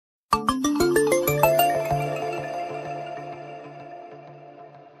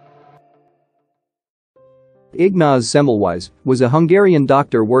Ignaz Semmelweis, was a Hungarian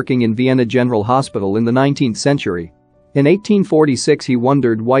doctor working in Vienna General Hospital in the 19th century. In 1846 he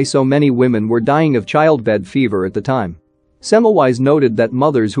wondered why so many women were dying of childbed fever at the time. Semmelweis noted that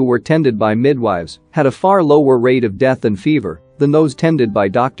mothers who were tended by midwives had a far lower rate of death and fever than those tended by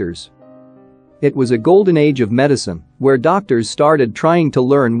doctors. It was a golden age of medicine, where doctors started trying to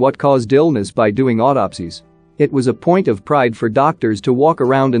learn what caused illness by doing autopsies. It was a point of pride for doctors to walk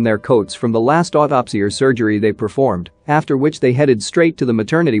around in their coats from the last autopsy or surgery they performed, after which they headed straight to the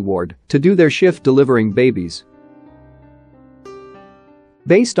maternity ward to do their shift delivering babies.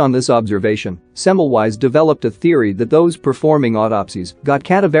 Based on this observation, Semmelweis developed a theory that those performing autopsies got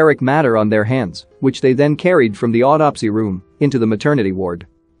cadaveric matter on their hands, which they then carried from the autopsy room into the maternity ward.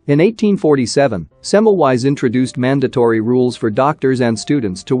 In 1847, Semmelweis introduced mandatory rules for doctors and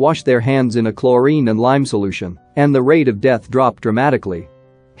students to wash their hands in a chlorine and lime solution, and the rate of death dropped dramatically.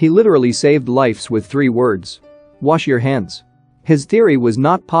 He literally saved lives with 3 words: wash your hands. His theory was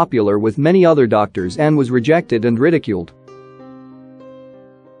not popular with many other doctors and was rejected and ridiculed.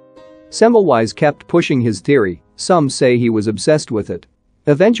 Semmelweis kept pushing his theory, some say he was obsessed with it.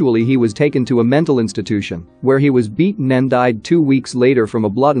 Eventually he was taken to a mental institution, where he was beaten and died 2 weeks later from a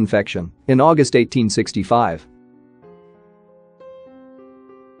blood infection, in August 1865.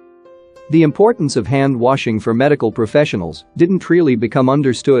 The importance of hand washing for medical professionals didn't really become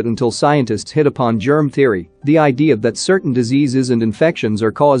understood until scientists hit upon germ theory, the idea that certain diseases and infections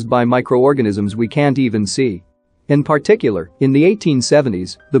are caused by microorganisms we can't even see. In particular, in the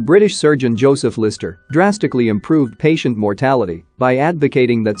 1870s, the British surgeon Joseph Lister drastically improved patient mortality by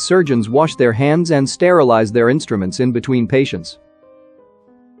advocating that surgeons wash their hands and sterilize their instruments in between patients.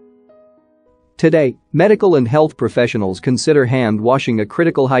 Today, medical and health professionals consider hand washing a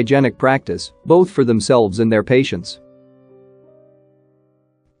critical hygienic practice, both for themselves and their patients.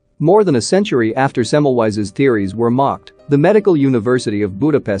 More than a century after Semmelweis's theories were mocked, the Medical University of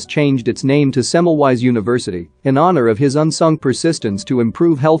Budapest changed its name to Semmelweis University in honor of his unsung persistence to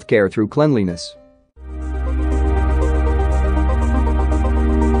improve healthcare through cleanliness.